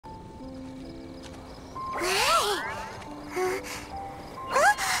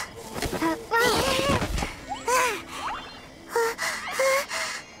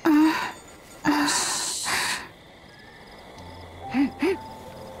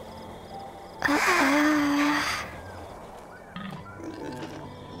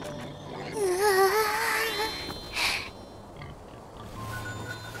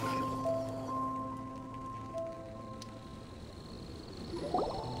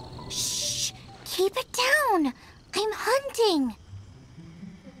Keep it down! I'm hunting!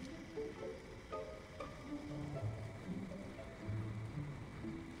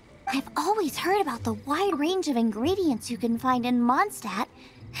 I've always heard about the wide range of ingredients you can find in Mondstadt,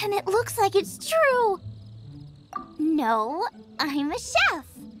 and it looks like it's true! No, I'm a chef!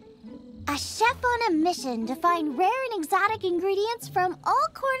 A chef on a mission to find rare and exotic ingredients from all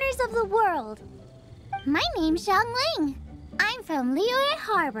corners of the world. My name's Xiangling. I'm from Liyue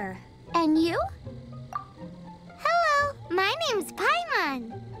Harbor. And you? Hello, my name's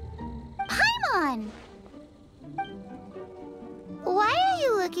Paimon. Paimon! Why are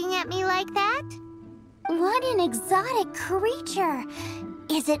you looking at me like that? What an exotic creature!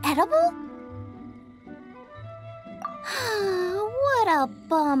 Is it edible? What a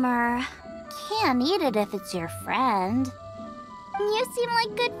bummer. Can't eat it if it's your friend. You seem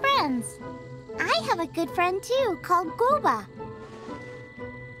like good friends. I have a good friend too, called Goba.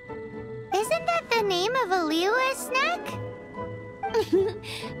 Isn't that the name of a Liyue snack?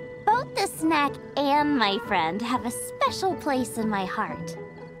 Both the snack and my friend have a special place in my heart.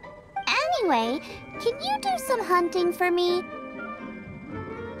 Anyway, can you do some hunting for me?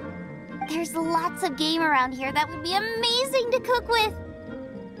 There's lots of game around here that would be amazing to cook with.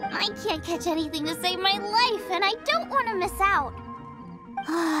 I can't catch anything to save my life, and I don't want to miss out.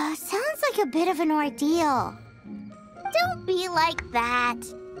 Sounds like a bit of an ordeal. Don't be like that.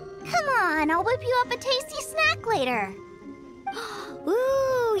 Come on, I'll whip you up a tasty snack later.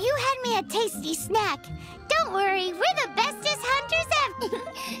 Ooh, you had me a tasty snack. Don't worry, we're the bestest hunters ever.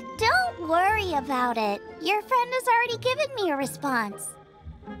 Don't worry about it. Your friend has already given me a response.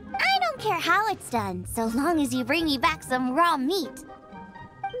 I don't care how it's done, so long as you bring me back some raw meat.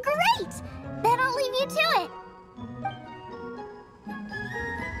 Great! Then I'll leave you to it.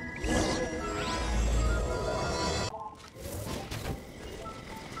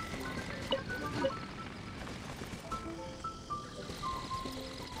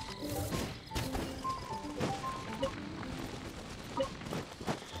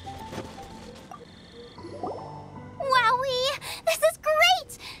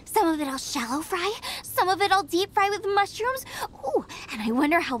 Some of it I'll shallow fry, some of it I'll deep fry with mushrooms. Ooh, and I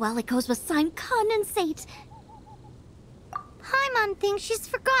wonder how well it goes with slime condensate. Paimon thinks she's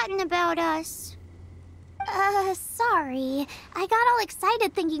forgotten about us. Sorry. I got all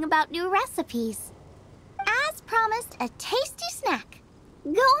excited thinking about new recipes. As promised, a tasty snack.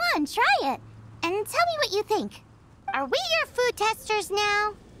 Go on, try it, and tell me what you think. Are we your food testers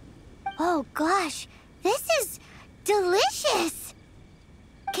now? Oh gosh, this is delicious.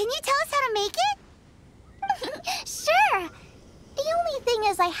 Can you tell us how to make it? Sure. The only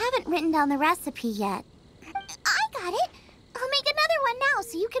thing is I haven't written down the recipe yet. I got it. I'll make another one now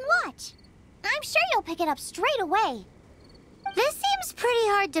so you can watch. I'm sure you'll pick it up straight away. This seems pretty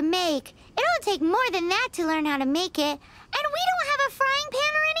hard to make. It'll take more than that to learn how to make it. And we don't have a frying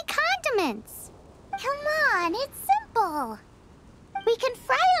pan or any condiments. Come on, it's simple. We can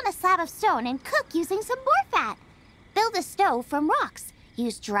fry on a slab of stone and cook using some boar fat. Build a stove from rocks.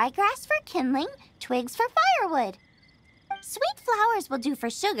 Use dry grass for kindling, twigs for firewood. Sweet flowers will do for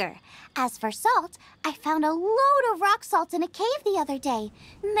sugar. As for salt, I found a load of rock salt in a cave the other day.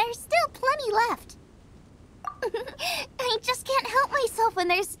 There's still plenty left. I just can't help myself when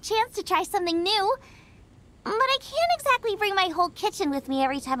there's a chance to try something new. But I can't exactly bring my whole kitchen with me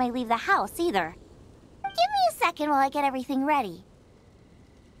every time I leave the house, either. Give me a second while I get everything ready.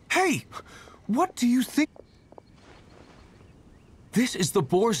 Hey! What do you think? This is the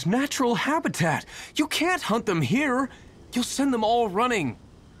boar's natural habitat. You can't hunt them here. You'll send them all running.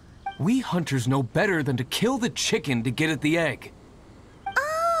 We hunters know better than to kill the chicken to get at the egg.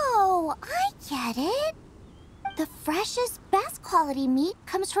 Oh, I get it. The freshest, best quality meat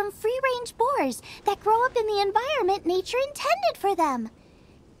comes from free-range boars that grow up in the environment nature intended for them.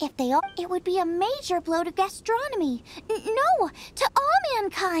 If they all, it would be a major blow to gastronomy. No, to all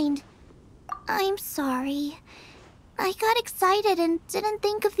mankind. I'm sorry. I got excited and didn't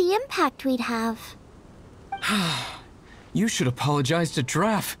think of the impact we'd have. You should apologize to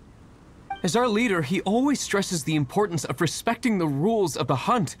Draff. As our leader, he always stresses the importance of respecting the rules of the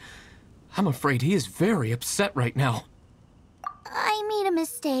hunt. I'm afraid he is very upset right now. I made a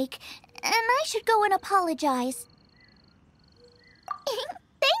mistake, and I should go and apologize.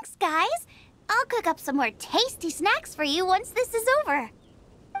 Thanks, guys. I'll cook up some more tasty snacks for you once this is over.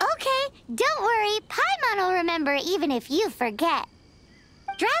 Okay, don't worry. Paimon will remember even if you forget.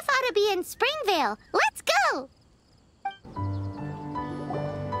 Draff ought to be in Springvale. Let's go!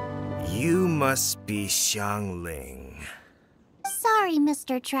 You must be Xiangling. Sorry,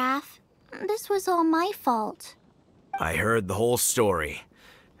 Mr. Draff. This was all my fault. I heard the whole story.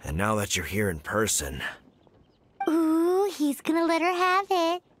 And now that you're here in person... Ooh, he's gonna let her have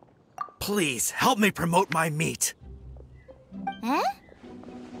it. Please, help me promote my meat. Huh?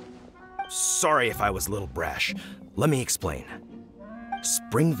 Sorry if I was a little brash. Let me explain.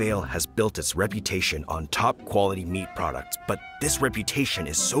 Springvale has built its reputation on top-quality meat products, but this reputation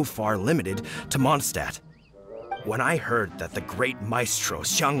is so far limited to Mondstadt. When I heard that the great maestro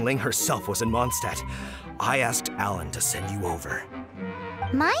Xiangling herself was in Mondstadt, I asked Alan to send you over.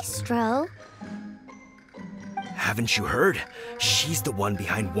 Maestro? Haven't you heard? She's the one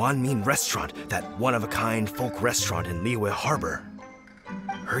behind Wanmin Restaurant, that one-of-a-kind folk restaurant in Liyue Harbor.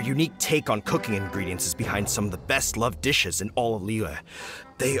 Her unique take on cooking ingredients is behind some of the best-loved dishes in all of Liyue.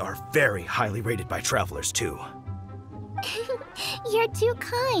 They are very highly rated by travelers, too. You're too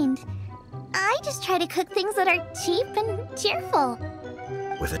kind. I just try to cook things that are cheap and cheerful.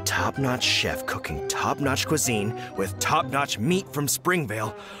 With a top-notch chef cooking top-notch cuisine with top-notch meat from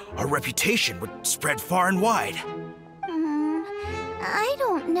Springvale, our reputation would spread far and wide. I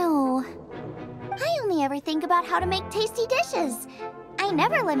don't know. I only ever think about how to make tasty dishes. I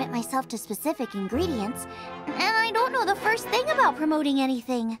never limit myself to specific ingredients, and I don't know the first thing about promoting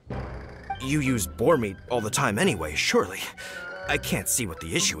anything. You use boar meat all the time anyway, surely. I can't see what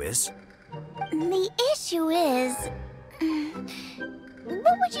the issue is. The issue is...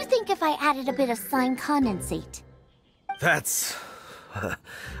 What would you think if I added a bit of slime condensate? That's...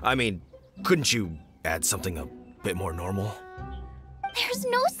 I mean, couldn't you add something a bit more normal? There's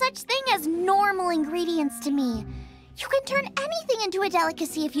no such thing as normal ingredients to me. You can turn anything into a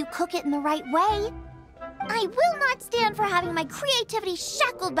delicacy if you cook it in the right way. I will not stand for having my creativity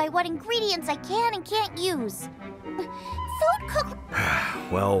shackled by what ingredients I can and can't use. Food cook...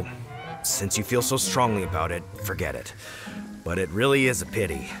 Well, since you feel so strongly about it, forget it. But it really is a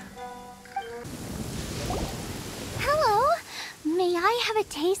pity. Hello. May I have a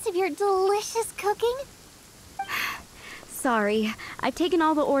taste of your delicious cooking? Sorry, I've taken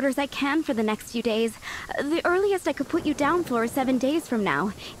all the orders I can for the next few days. The earliest I could put you down for is 7 days from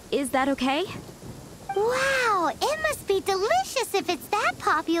now. Is that okay? Wow, it must be delicious if it's that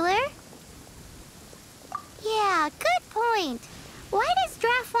popular. Yeah, good point. Why does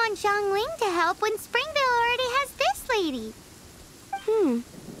Draft want Xiangling to help when Springvale already has this lady?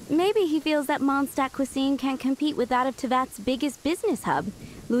 Maybe he feels that Mondstadt cuisine can't compete with that of Tevat's biggest business hub,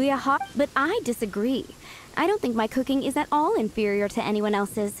 Liyue Harbor. But I disagree. I don't think my cooking is at all inferior to anyone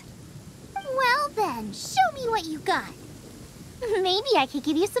else's. Well then, show me what you got. Maybe I could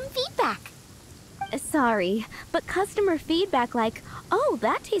give you some feedback. Sorry, but customer feedback like, "Oh,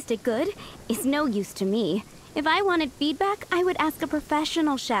 that tasted good," is no use to me. If I wanted feedback, I would ask a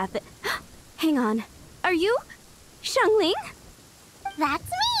professional chef. Hang on. Are you Xiangling? That's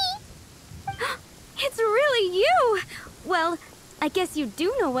me. It's really you! Well, I guess you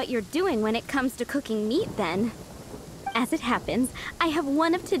do know what you're doing when it comes to cooking meat, then. As it happens, I have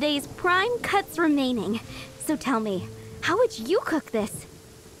one of today's prime cuts remaining. So tell me, how would you cook this?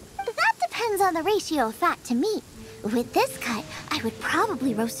 That depends on the ratio of fat to meat. With this cut, I would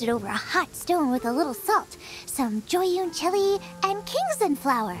probably roast it over a hot stone with a little salt, some Joyun chili, and Kingston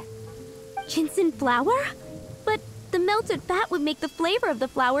flour. Ginseng flour? But the melted fat would make the flavor of the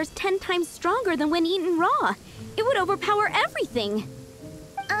flours 10 times stronger than when eaten raw. It would overpower everything.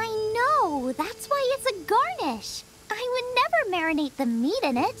 I know, that's why it's a garnish. I would never marinate the meat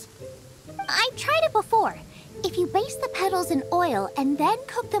in it. I've tried it before. If you baste the petals in oil and then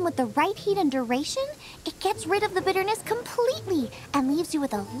cook them with the right heat and duration, it gets rid of the bitterness completely and leaves you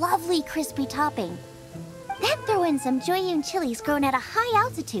with a lovely crispy topping. Then throw in some Joyun chilies grown at a high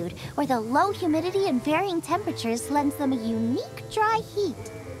altitude where the low humidity and varying temperatures lends them a unique dry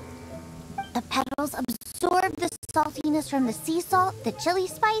heat. The petals absorb the saltiness from the sea salt, the chili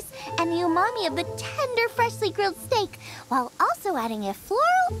spice, and the umami of the tender, freshly grilled steak, while also adding a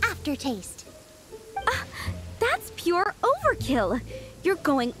floral aftertaste. That's pure overkill. You're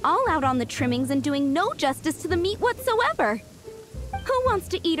going all out on the trimmings and doing no justice to the meat whatsoever. Who wants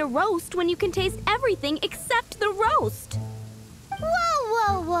to eat a roast when you can taste everything except the roast? Whoa,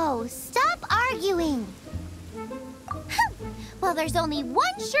 whoa, whoa! Stop arguing! Well, there's only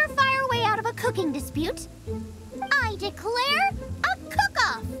one surefire way out of a cooking dispute. I declare a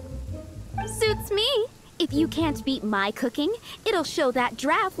cook-off! Suits me. If you can't beat my cooking, it'll show that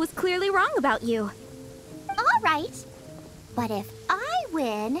Draft was clearly wrong about you. All right. But if I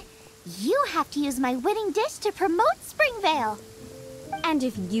win, you have to use my winning dish to promote Springvale. And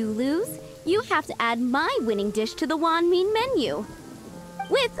if you lose, you have to add my winning dish to the Wanmin menu.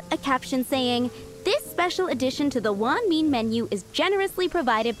 With a caption saying, "This special addition to the Wanmin menu is generously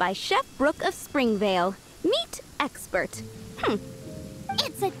provided by Chef Brooke of Springvale, meat expert."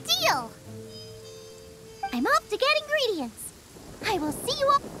 It's It's a deal! I'm off to get ingredients. I will see you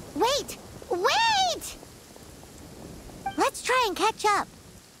all. Wait! Wait! Let's try and catch up.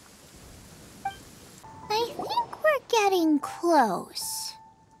 I think we're getting close.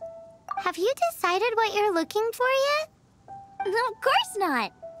 Have you decided what you're looking for yet? Of course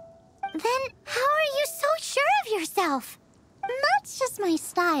not. Then how are you so sure of yourself? That's just my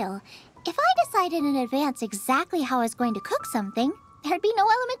style. If I decided in advance exactly how I was going to cook something, there'd be no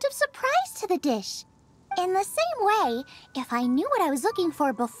element of surprise to the dish. In the same way, if I knew what I was looking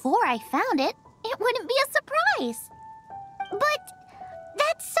for before I found it, it wouldn't be a surprise. But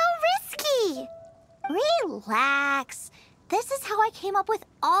that's so risky. Relax. This is how I came up with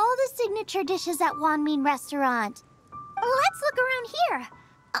all the signature dishes at Wanmin Restaurant. Let's look around here.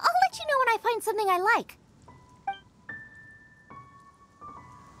 I'll let you know when I find something I like.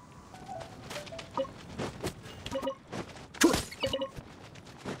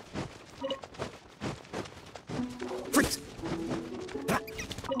 Freeze!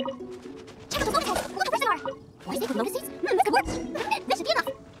 Check out those locals. Look at where they are. Why is they put lotus seeds? This could work. This should be enough.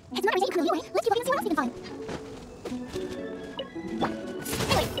 It's not really anyway. Let's keep looking and see what else we can find.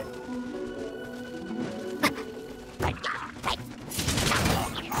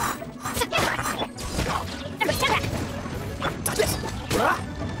 Anyway. Everybody stand back. Touch this!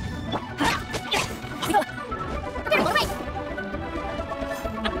 Prepare to go away.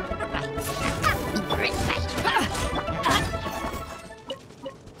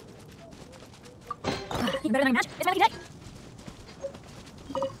 You better than my match. It's my lucky day.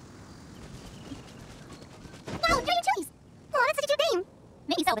 Wow, enjoy your chilies. Oh, that's such a cute name.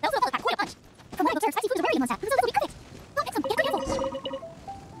 Maybe so, but those will pack quite a punch. From what I've observed, spicy foods are very in Mondstadt, so this will be perfect. Go pick some. Get careful.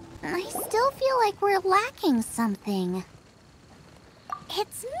 I still feel like we're lacking something.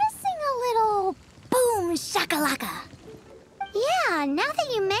 It's missing a little boom shakalaka. Yeah, now that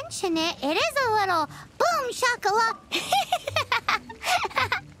you mention it, it is a little boom shakalaka.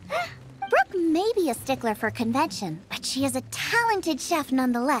 Brooke may be a stickler for convention, but she is a talented chef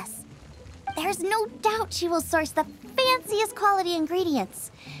nonetheless. There's no doubt she will source the fanciest quality ingredients.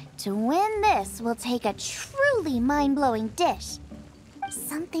 To win this, we'll take a truly mind-blowing dish.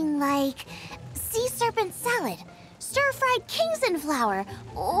 Something like sea serpent salad, stir-fried Kingston flour,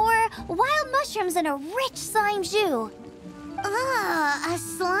 or wild mushrooms in a rich slime jus. A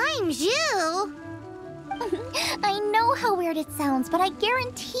slime jus? I know how weird it sounds, but I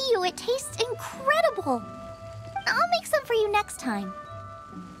guarantee you it tastes incredible. I'll make some for you next time.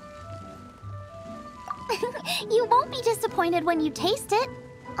 You won't be disappointed when you taste it,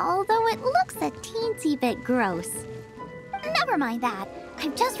 although it looks a teensy bit gross. Never mind that.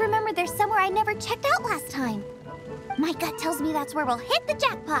 I've just remembered there's somewhere I never checked out last time. My gut tells me that's where we'll hit the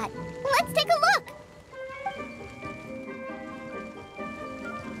jackpot. Let's take a look.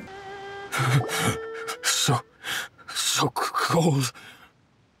 So cold.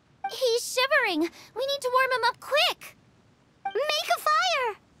 He's shivering. We need to warm him up quick. Make a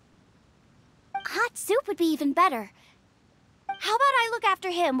fire. Hot soup would be even better. How about I look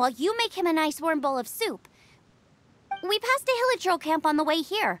after him while you make him a nice warm bowl of soup? We passed a Hillitro camp on the way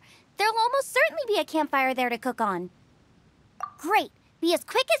here. There'll almost certainly be a campfire there to cook on. Great. Be as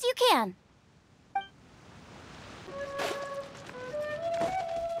quick as you can.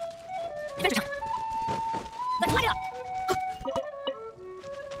 Let's light it up.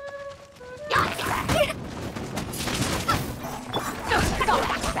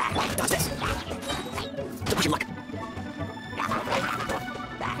 Dodge this! Don't push your luck.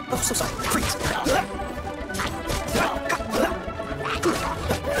 Oh, so sorry. Freeze!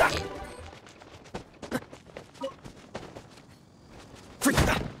 Freeze!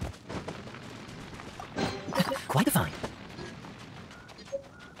 Quite the find.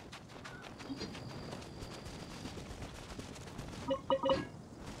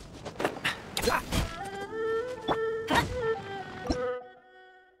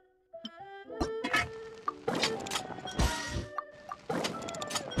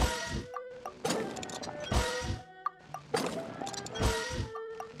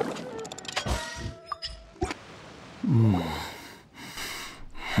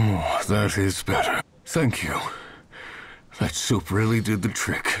 Oh, that is better. Thank you. That soup really did the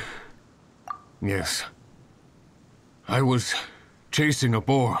trick. Yes. I was chasing a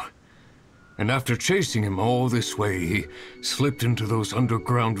boar. And after chasing him all this way, he slipped into those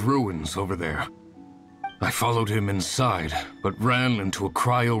underground ruins over there. I followed him inside, but ran into a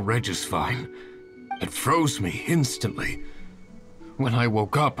cryo-regis vine. It froze me instantly. When I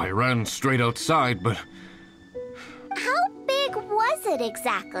woke up, I ran straight outside, but How big was it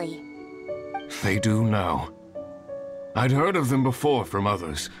exactly? they do now. I'd heard of them before from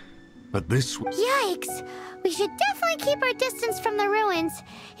others, but this... Yikes! We should definitely keep our distance from the ruins.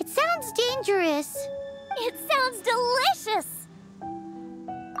 It sounds dangerous. It sounds delicious!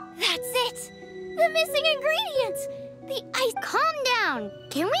 That's it! The missing ingredient! The ice... Calm down.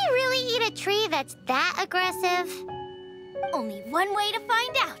 Can we really eat a tree that's that aggressive? Only one way to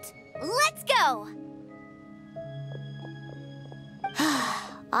find out. Let's go!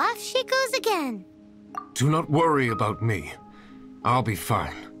 Off she goes again. Do not worry about me. I'll be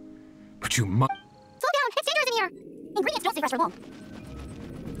fine. But you must... Slow down, it's dangerous in here. Ingredients don't stay fresh for long.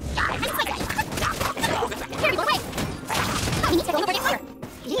 Here, go away. We need to go over the fire.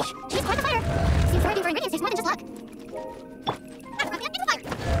 Yeesh, she's quite the fire. Seems ready for ingredients takes more than just luck.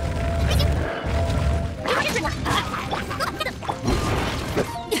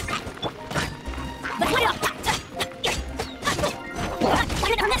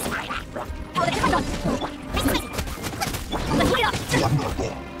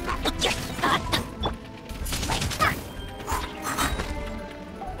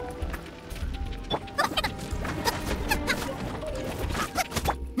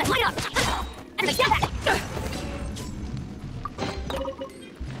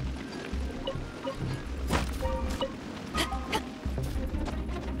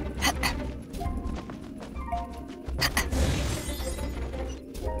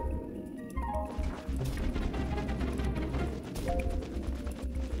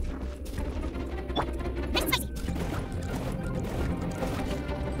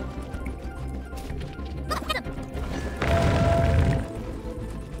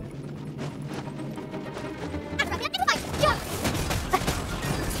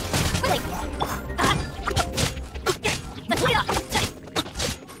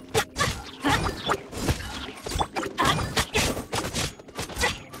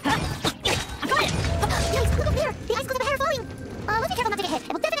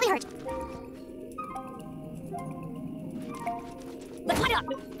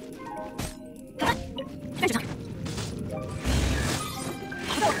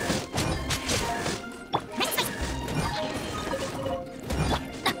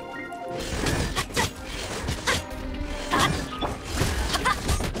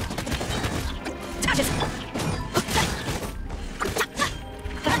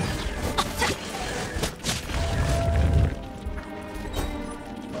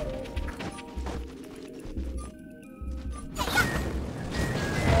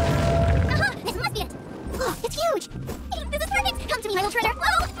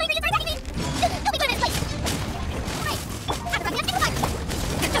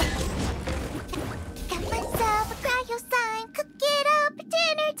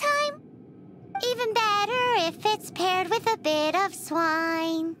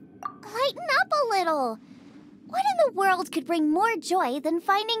 Could bring more joy than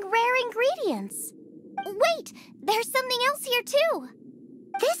finding rare ingredients. Wait, there's something else here too.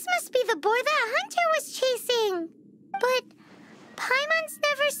 This must be the boar that Hunter was chasing. But Paimon's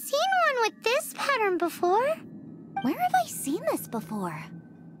never seen one with this pattern before. Where have I seen this before?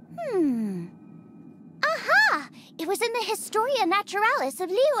 Aha! It was in the Historia Naturalis of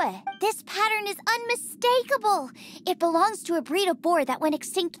Liyue. This pattern is unmistakable. It belongs to a breed of boar that went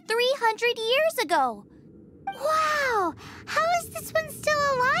extinct 300 years ago. Wow! How is this one still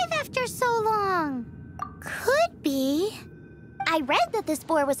alive after so long? Could be. I read that this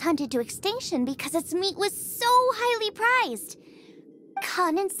boar was hunted to extinction because its meat was so highly prized.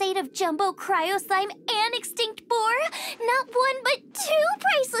 Condensate of jumbo cryo slime and extinct boar? Not one, but two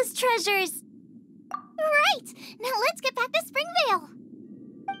priceless treasures! Right! Now let's get back to Springvale!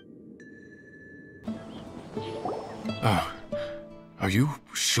 Are you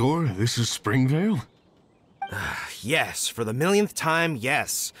sure this is Springvale? Yes, for the millionth time,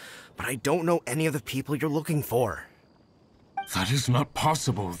 yes. But I don't know any of the people you're looking for. That is not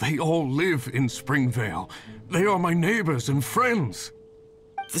possible. They all live in Springvale. They are my neighbors and friends.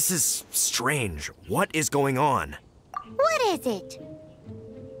 This is strange. What is going on? What is it?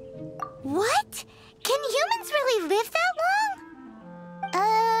 What? Can humans really live that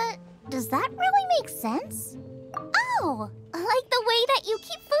long? Does that really make sense? Oh, like the way that you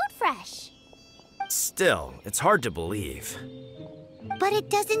keep food fresh. Still, it's hard to believe. But it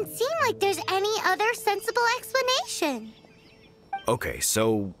doesn't seem like there's any other sensible explanation. Okay,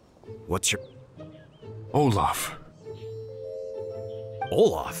 so what's your... Olaf.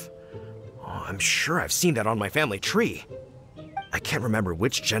 Olaf? Oh, I'm sure I've seen that on my family tree. I can't remember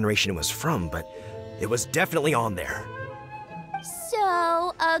which generation it was from, but it was definitely on there.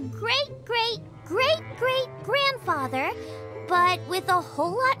 So, a great-great-great-great-grandfather, but with a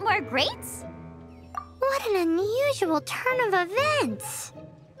whole lot more greats? What an unusual turn of events.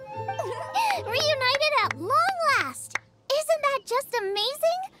 Reunited at long last. Isn't that just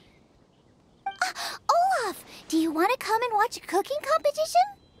amazing? Olaf, do you want to come and watch a cooking competition?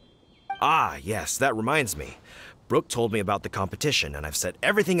 Ah, yes, that reminds me. Brooke told me about the competition, and I've set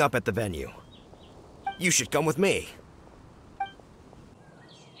everything up at the venue. You should come with me.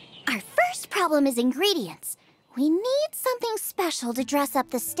 Our first problem is ingredients. We need something special to dress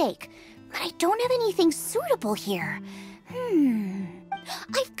up the steak, but I don't have anything suitable here.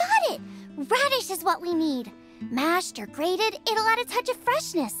 I've got it! Radish is what we need. Mashed or grated, it'll add a touch of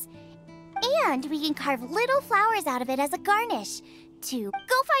freshness. And we can carve little flowers out of it as a garnish. Go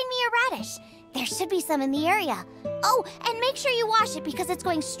find me a radish. There should be some in the area. Oh, and make sure you wash it because it's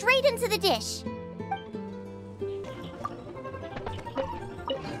going straight into the dish.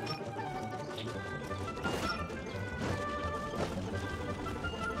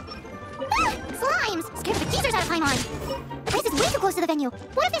 Slimes! Scared the geezers out of Paimon. This is way too close to the venue.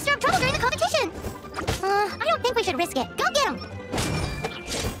 What if they stir up trouble during the competition? I don't think we should risk it. Go get them!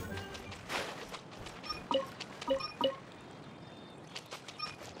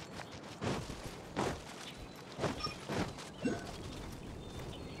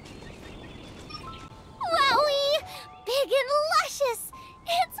 Wowie! Big and luscious!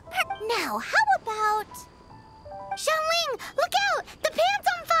 Now, how about... xiangling! Look out! The pan's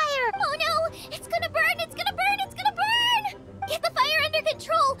on fire! Oh no! It's gonna burn! It's gonna burn! It's gonna burn! Get the fire under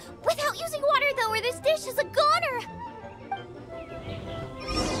control! Without using water, though, or this dish is a goner!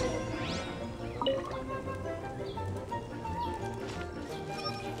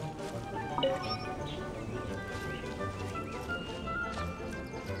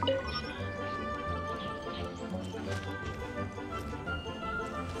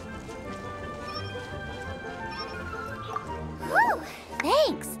 Whew,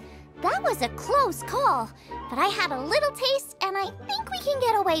 thanks. That was a close call, but I had a little taste and I think we can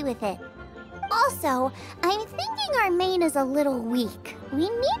get away with it. Also, I'm thinking our main is a little weak.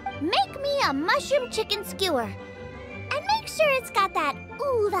 Make me a mushroom chicken skewer. And make sure it's got that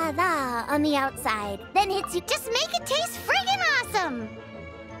ooh la la on the outside. Then hits you. Just make it taste friggin' awesome!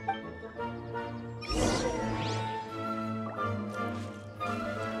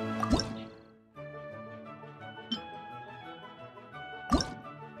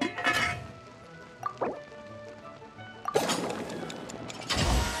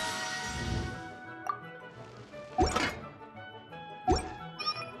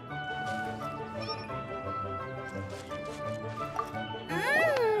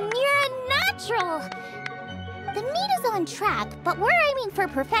 The meat is on track, but we're aiming for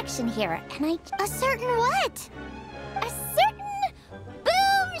perfection here, and a certain what? A certain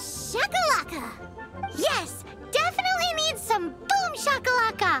boom shakalaka! Yes, definitely needs some boom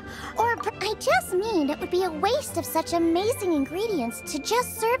shakalaka! I just mean it would be a waste of such amazing ingredients to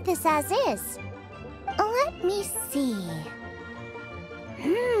just serve this as is. Let me see.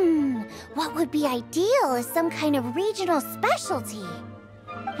 What would be ideal is some kind of regional specialty.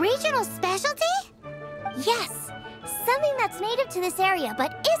 Regional specialty? Yes, something that's native to this area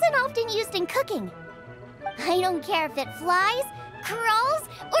but isn't often used in cooking. I don't care if it flies, crawls,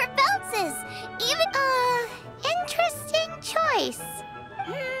 or bounces. Interesting choice.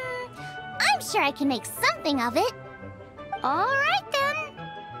 I'm sure I can make something of it. All right then.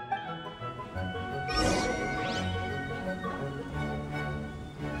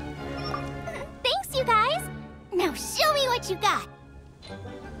 Thanks, you guys. Now show me what you got.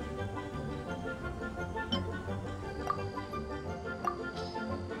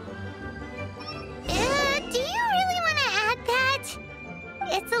 Do you really want to add that?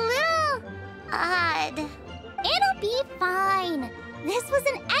 It's a little odd. It'll be fine. This was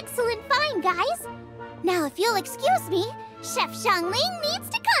an excellent find, guys. Now, if you'll excuse me, Chef Xiangling needs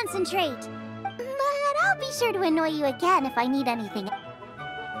to concentrate. But I'll be sure to annoy you again if I need anything.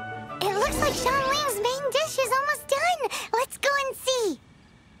 It looks like Xiangling's main dish is almost done. Let's go and see.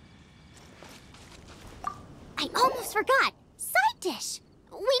 I almost forgot. Side dish.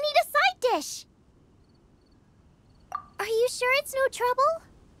 We need a side dish. Are you sure it's no trouble?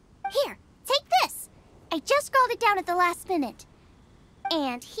 Here, take this. I just scrawled it down at the last minute.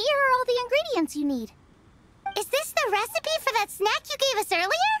 And here are all the ingredients you need. Is this the recipe for that snack you gave us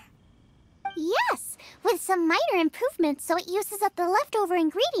earlier? Yes, with some minor improvements so it uses up the leftover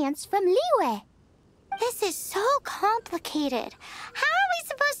ingredients from Liyue. This is so complicated. How are we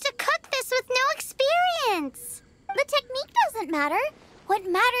supposed to cook this with no experience? The technique doesn't matter. What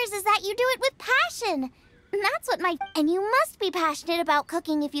matters is that you do it with passion. That's what And you must be passionate about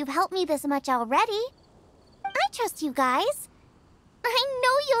cooking if you've helped me this much already. I trust you guys. I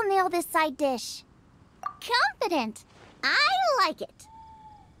know you'll nail this side dish. confident. I like it.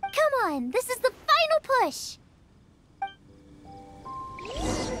 Come on, this is the final push.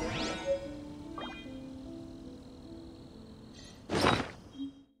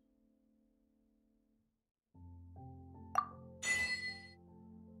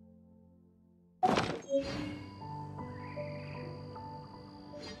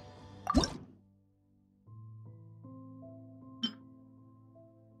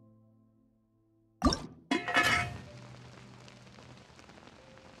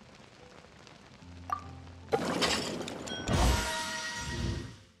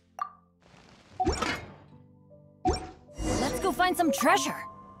 Let's go find some treasure.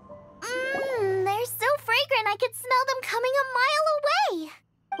 They're so fragrant I could smell them coming a mile away.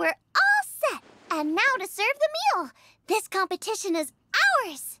 We're all set, and now to serve the meal. This competition is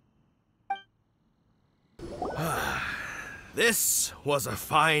ours. This was a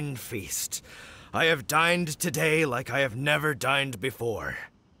fine feast. I have dined today like I have never dined before.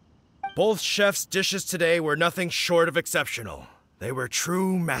 Both chefs' dishes today were nothing short of exceptional. They were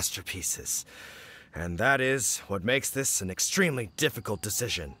true masterpieces. And that is what makes this an extremely difficult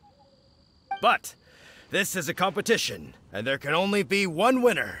decision. But this is a competition, and there can only be one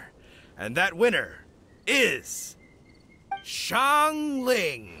winner. And that winner is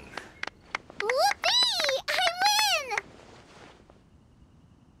xiangling. Whoopee! I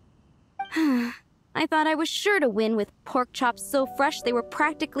win! I thought I was sure to win with pork chops so fresh they were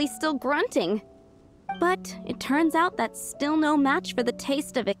practically still grunting. But it turns out that's still no match for the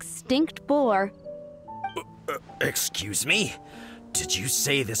taste of extinct boar. Excuse me? Did you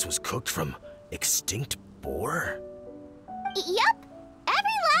say this was cooked from extinct boar? Yep,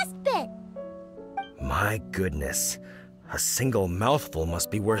 every last bit. My goodness. A single mouthful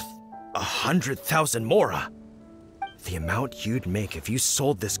must be worth 100,000 mora. The amount you'd make if you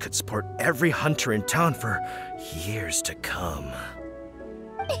sold this could support every hunter in town for years to come.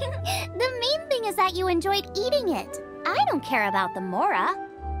 The main thing is that you enjoyed eating it. I don't care about the mora.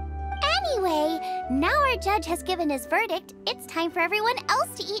 Anyway, now our judge has given his verdict, it's time for everyone else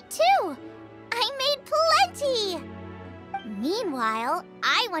to eat too. I made plenty! Meanwhile,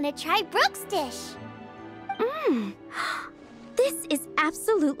 I want to try Brooke's dish. This is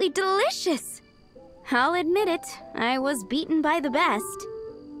absolutely delicious. I'll admit it, I was beaten by the best.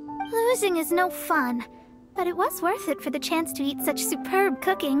 Losing is no fun, but it was worth it for the chance to eat such superb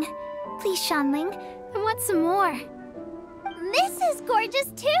cooking. Please, xiangling, I want some more. This is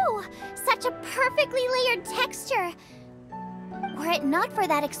gorgeous too! Such a perfectly layered texture. Were it not for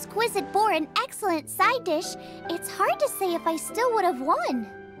that exquisite boar and excellent side dish, it's hard to say if I still would have won.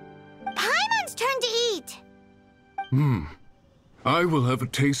 Paimon's turn to eat! I will have a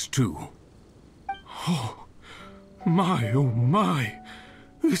taste too. Oh my.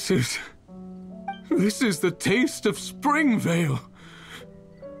 This is the taste of Springvale.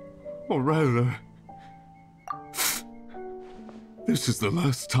 Or rather, this is the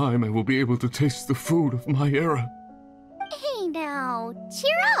last time I will be able to taste the food of my era. Hey now,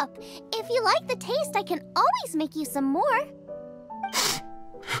 cheer up. If you like the taste, I can always make you some more.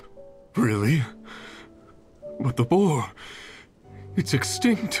 Really? But the boar, it's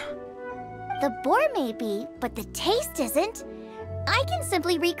extinct. The boar may be, but the taste isn't. I can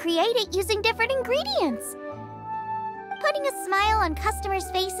simply recreate it using different ingredients. Putting a smile on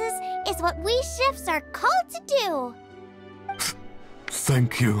customers' faces is what we chefs are called to do.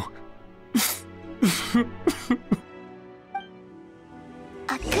 Thank you.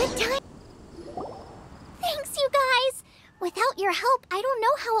 A good time. Thanks, you guys. Without your help, I don't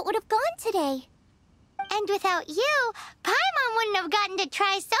know how it would have gone today. And without you, Paimon wouldn't have gotten to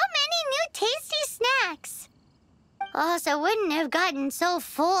try so many new tasty snacks. Also wouldn't have gotten so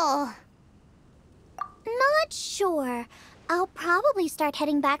full. Not sure. I'll probably start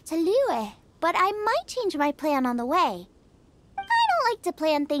heading back to Liyue, but I might change my plan on the way. I don't like to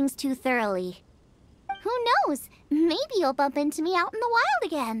plan things too thoroughly. Who knows? Maybe you'll bump into me out in the wild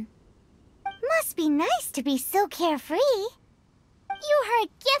again. Must be nice to be so carefree. You are a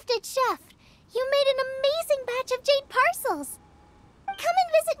gifted chef. You made an amazing batch of jade parcels. Come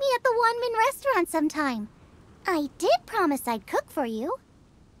and visit me at the Wanmin restaurant sometime. I did promise I'd cook for you.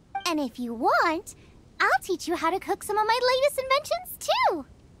 And if you want, I'll teach you how to cook some of my latest inventions too.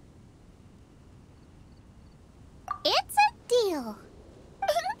 It's a deal.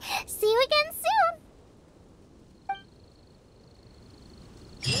 See you again soon.